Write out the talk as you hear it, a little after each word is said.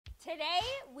Today,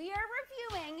 we are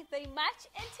reviewing the much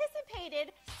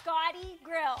anticipated Skotti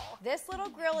grill. This little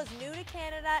grill is new to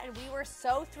Canada, and we were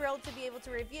so thrilled to be able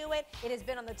to review it. It has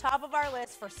been on the top of our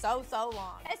list for so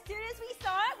long. As soon as we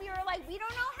saw it, we were like, we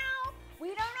don't know how, we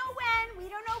don't know when, we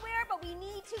don't know where, but we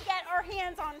need to get our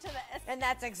hands onto this. And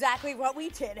that's exactly what we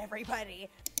did, everybody.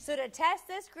 So to test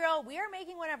this grill, we are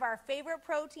making one of our favorite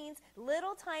proteins,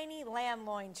 little tiny lamb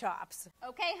loin chops.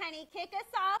 Okay, honey, kick us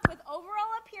off with overall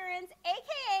appearance,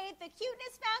 aka the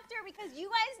cuteness factor, because you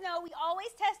guys know we always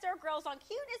test our grills on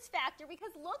cuteness factor because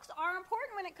looks are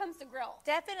important when it comes to grills.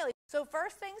 Definitely. So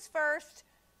first things first,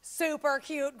 super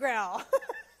cute grill.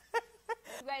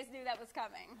 You guys knew that was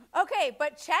coming. Okay,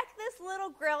 but check this little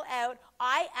grill out.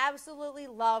 I absolutely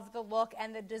love the look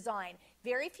and the design.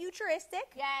 Very futuristic.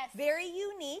 Yes. Very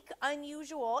unique,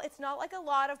 unusual. It's not like a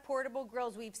lot of portable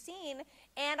grills we've seen.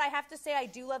 And I have to say, I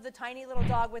do love the tiny little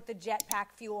dog with the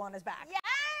jetpack fuel on his back. Yes!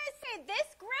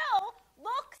 This grill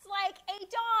looks like a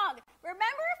dog.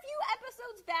 Remember a few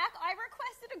episodes back, I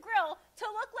requested a grill to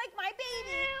look like my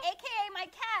baby, aka my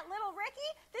cat, little Ricky.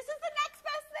 This is the next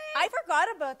best thing. I forgot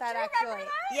about that, actually. Remember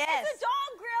that? Yes. It's a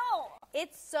dog grill.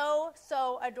 It's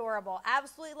so adorable.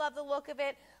 Absolutely love the look of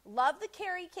it. Love the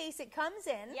carry case it comes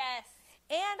in. Yes.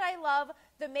 And I love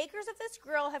the makers of this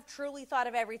grill have truly thought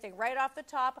of everything right off the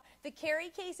top. The carry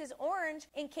case is orange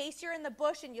in case you're in the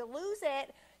bush and you lose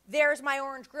it. There's my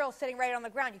orange grill sitting right on the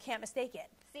ground. You can't mistake it.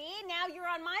 See, now you're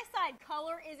on my side.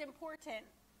 Color is important.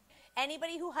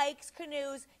 Anybody who hikes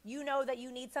canoes, you know that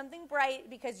you need something bright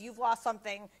because you've lost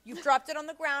something. You've dropped it on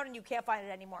the ground and you can't find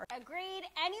it anymore. Agreed.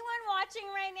 Anyone watching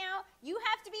right now, you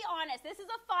have to be honest. This is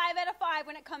a 5 out of 5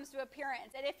 when it comes to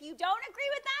appearance. And if you don't agree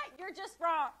with that, you're just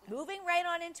wrong. Moving right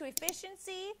on into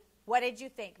efficiency, what did you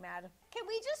think, Mad? Can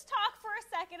we just talk for a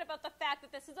second about the fact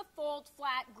that this is a fold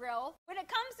flat grill? When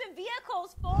it comes to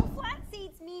vehicles, fold flat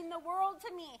seats mean the world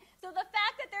to me. So the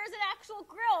fact that there's an actual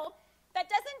grill that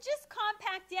doesn't just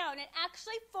compact down, it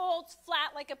actually folds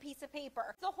flat like a piece of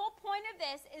paper. The whole point of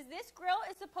this grill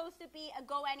is supposed to be a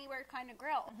go-anywhere kind of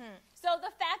grill. So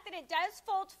the fact that it does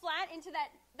fold flat into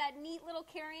that neat little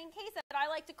carrying case that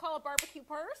I like to call a barbecue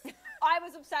purse, I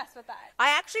was obsessed with that.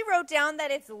 I actually wrote down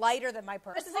that it's lighter than my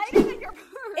purse. It's lighter than your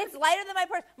purse. It's lighter than my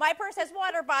purse. My purse has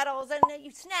water bottles and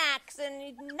snacks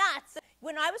and nuts.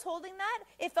 When I was holding that,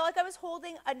 it felt like I was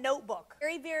holding a notebook.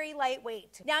 Very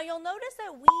lightweight. Now you'll notice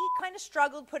that we kind of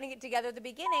struggled putting it together at the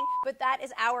beginning, but that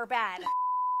is our bad.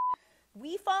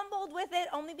 We fumbled with it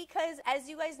only because, as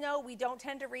you guys know, we don't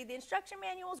tend to read the instruction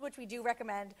manuals, which we do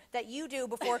recommend that you do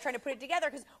before trying to put it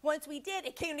together, because once we did,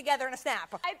 it came together in a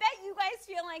snap. I bet you guys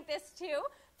feel like this too.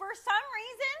 For some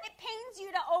reason, it pains you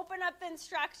to open up the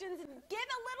instructions and give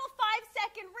a little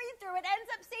 5-second read through. It ends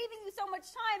up saving you so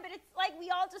much time, but it's like we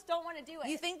all just don't want to do it.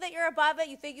 You think that you're above it,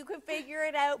 you think you can figure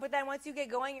it out, but then once you get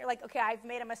going, you're like, okay, I've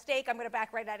made a mistake, I'm going to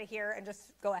back right out of here and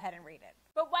just go ahead and read it.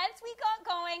 But once we got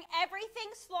going, everything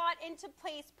slot into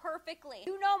place perfectly.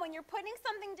 You know, when you're putting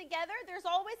something together, there's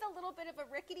always a little bit of a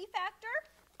rickety factor.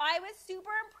 I was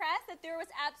super impressed that there was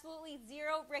absolutely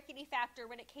zero rickety factor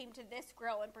when it came to this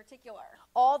grill in particular.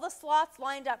 All the slots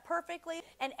lined up perfectly,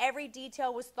 and every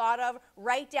detail was thought of,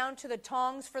 right down to the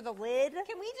tongs for the lid.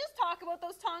 Can we just talk about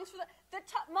those tongs for the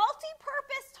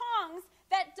multi-purpose tongs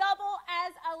that double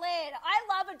as a lid? I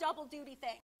love a double duty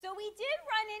thing. So we did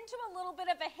run into a little bit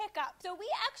of a hiccup. So we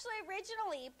actually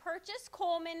originally purchased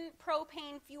Coleman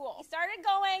propane fuel. We started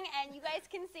going, and you guys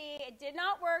can see it did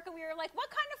not work, and we were like, what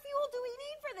kind of fuel do we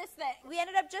need for this thing? We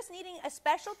ended up just needing a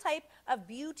special type of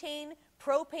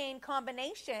butane-propane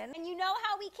combination. And you know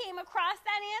how we came across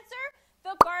that answer?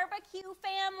 The barbecue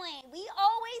family. We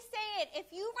always say it. If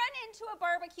you run into a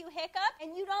barbecue hiccup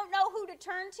and you don't know who to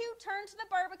turn to the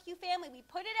barbecue family. We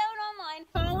put it out online.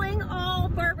 Calling all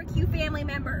barbecue family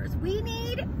members. We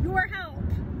need your help.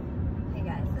 Hey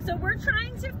guys. So we're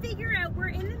trying to figure out, we're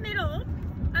in the middle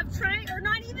of trying, or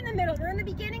not even the middle, we're in the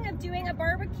beginning of doing a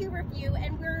barbecue review,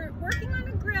 and we're working on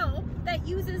a grill that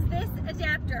uses this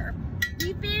adapter.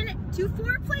 We've been to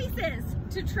 4 places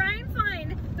to try and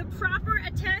find the proper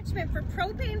attachment for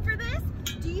propane for this.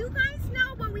 Do you guys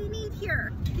know what we need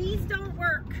here? These don't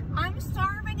work. I'm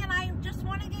starving and I just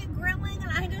want to get grilling,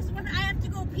 and I have to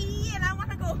go pee and I want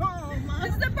to go home.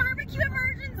 This is a barbecue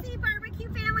emergency.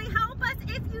 Barbecue family, help us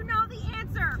if you know the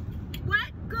answer.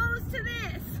 What goes to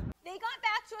this? They got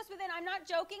back to us within, I'm not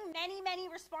joking, many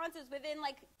responses within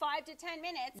like 5 to 10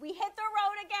 minutes. We hit the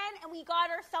road again and we got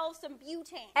ourselves some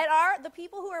butane. And the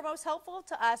people who are most helpful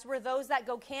to us were those that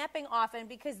go camping often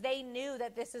because they knew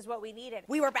that this is what we needed.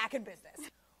 We were back in business.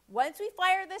 Once we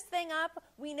fired this thing up,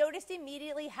 we noticed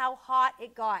immediately how hot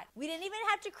it got. We didn't even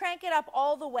have to crank it up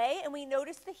all the way, and we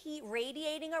noticed the heat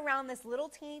radiating around this little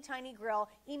teeny tiny grill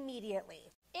immediately.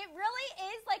 It really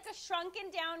is like a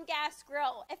shrunken down gas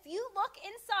grill. If you look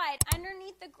inside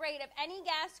underneath the grate of any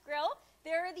gas grill,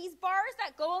 there are these bars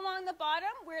that go along the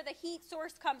bottom where the heat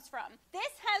source comes from.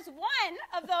 This has one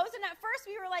of those, and at first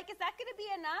we were like, is that going to be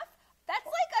enough? That's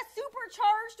like a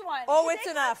supercharged one. Oh, it's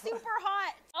enough. Super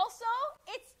hot. Also,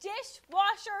 it's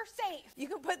dishwasher safe. You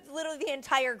can put literally the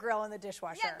entire grill in the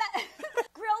dishwasher. Yeah,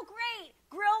 grill grate,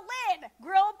 grill lid,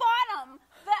 grill bottom,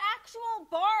 the actual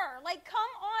bar. Like,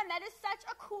 come on, that is such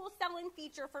a cool selling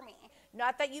feature for me.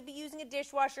 Not that you'd be using a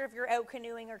dishwasher if you're out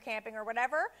canoeing or camping or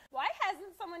whatever. Why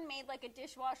hasn't someone made like a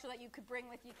dishwasher that you could bring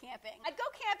with you camping? I'd go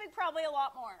camping probably a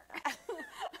lot more.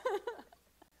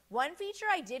 One feature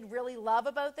I did really love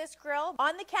about this grill,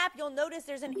 on the cap you'll notice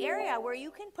there's an area where you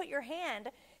can put your hand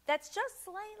that's just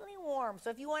slightly warm. So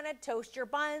if you want to toast your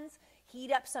buns,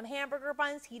 heat up some hamburger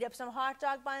buns, heat up some hot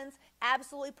dog buns,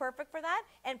 absolutely perfect for that,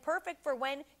 and perfect for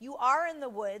when you are in the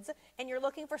woods and you're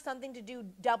looking for something to do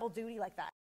double duty like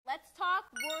that. Let's talk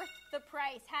worth the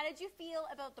price. How did you feel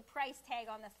about the price tag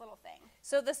on this little thing?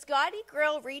 So the Skotti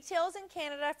grill retails in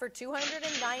Canada for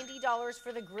 $290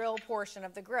 for the grill portion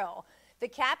of the grill. The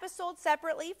cap is sold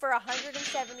separately for $170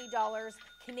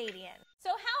 Canadian. So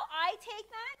how I take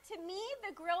that, to me,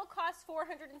 the grill costs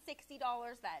 $460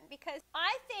 then, because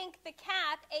I think the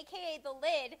cap, aka the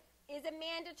lid, is a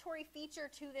mandatory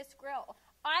feature to this grill.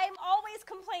 I'm always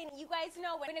complaining. You guys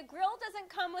know when a grill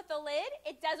doesn't come with a lid,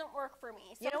 it doesn't work for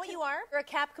me. So you know what you are? You're a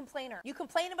cap complainer. You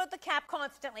complain about the cap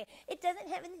constantly. It doesn't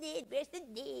have a lid. Where's the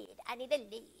lid? I need a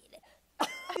lid.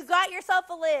 You got yourself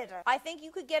a lid. I think you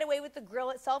could get away with the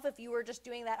grill itself if you were just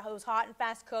doing those hot and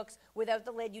fast cooks without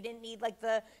the lid. You didn't need like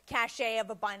the cachet of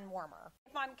a bun warmer.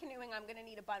 If I'm canoeing, I'm going to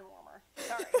need a bun warmer.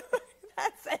 Sorry.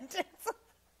 That sentence.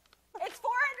 It's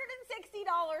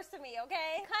 $460 to me,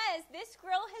 okay? Because this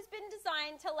grill has been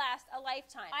designed to last a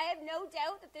lifetime. I have no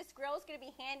doubt that this grill is going to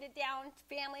be handed down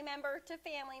family member to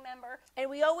family member. And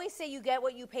we always say you get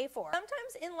what you pay for.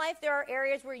 Sometimes in life there are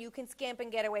areas where you can skimp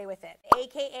and get away with it,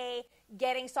 aka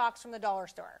getting socks from the dollar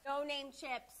store. No name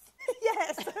chips.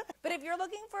 Yes. But if you're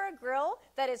looking for a grill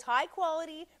that is high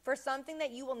quality for something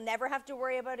that you will never have to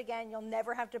worry about again, you'll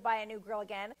never have to buy a new grill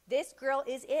again, this grill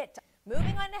is it.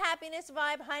 Moving on to happiness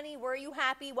vibe, honey, were you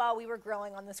happy while we were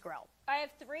grilling on this grill? I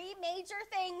have 3 major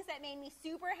things that made me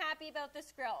super happy about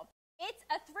this grill. It's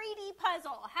a 3D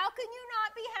puzzle. How can you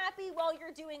not be happy while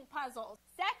you're doing puzzles?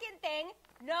 Second thing,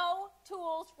 no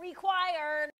tools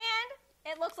required.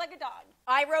 And it looks like a dog.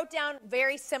 I wrote down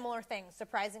very similar things,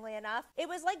 surprisingly enough. It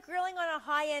was like grilling on a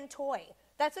high-end toy.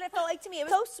 That's what it felt like to me. It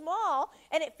was so small,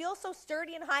 and it feels so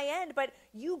sturdy and high-end, but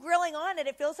you grilling on it,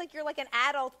 it feels like you're like an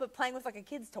adult but playing with like a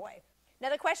kid's toy. Now,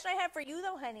 the question I have for you,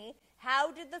 though, honey,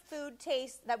 how did the food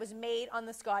taste that was made on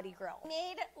the Skotti grill?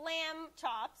 Made lamb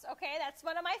chops, okay? That's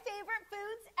one of my favorite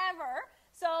foods ever,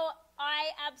 so I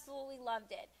absolutely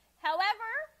loved it. However,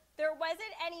 there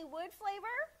wasn't any wood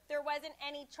flavor. There wasn't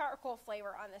any charcoal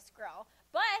flavor on this grill.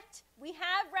 But we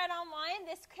have read online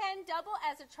this can double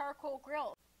as a charcoal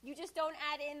grill. You just don't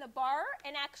add in the bar,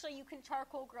 and actually you can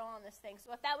charcoal grill on this thing.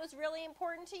 So if that was really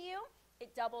important to you,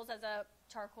 it doubles as a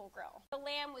charcoal grill. The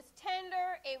lamb was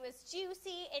tender, it was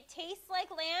juicy, it tastes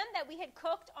like lamb that we had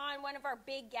cooked on one of our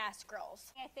big gas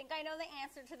grills. I think I know the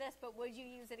answer to this, but would you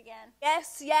use it again?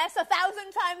 Yes, yes, 1,000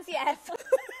 times yes.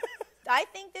 I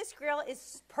think this grill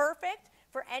is perfect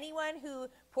for anyone who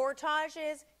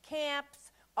portages, camps,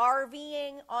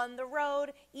 RVing on the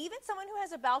road, even someone who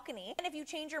has a balcony. And if you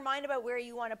change your mind about where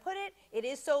you want to put it, it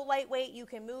is so lightweight, you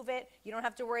can move it. You don't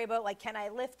have to worry about, like, can I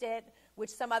lift it, which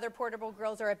some other portable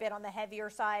grills are a bit on the heavier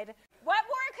side. What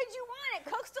more could you want? It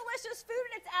cooks delicious food,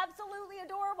 and it's absolutely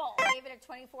adorable. I gave it a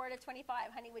 24 to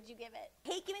 25. Honey, would you give it?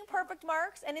 I hate giving perfect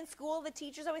marks, and in school, the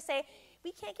teachers always say,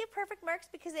 we can't give perfect marks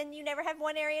because then you never have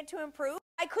one area to improve.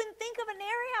 I couldn't think of an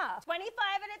area. 25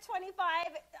 out of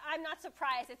 25, I'm not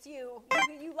surprised. It's you.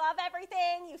 You love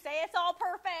everything. You say it's all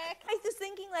perfect. I was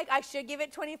thinking, like, I should give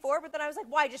it 24, but then I was like,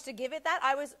 why, just to give it that?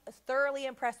 I was thoroughly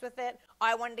impressed with it.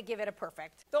 I wanted to give it a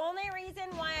perfect. The only reason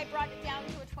why I brought it down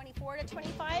to a 24 to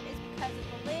 25 is because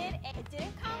of the lid. It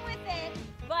didn't come with it,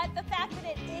 but the fact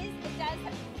that it does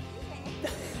have...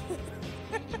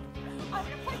 I'm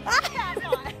going to put that back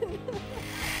on.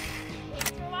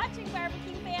 Thanks for watching,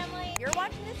 Barbecue Family. If you're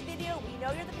watching this video, we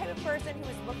know you're the type of person who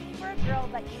is looking for a grill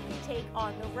that you can take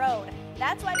on the road.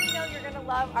 That's why we know you're going to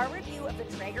love our review of the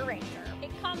Traeger Ranger. It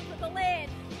comes with a lid.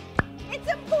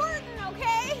 It's important,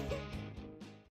 okay?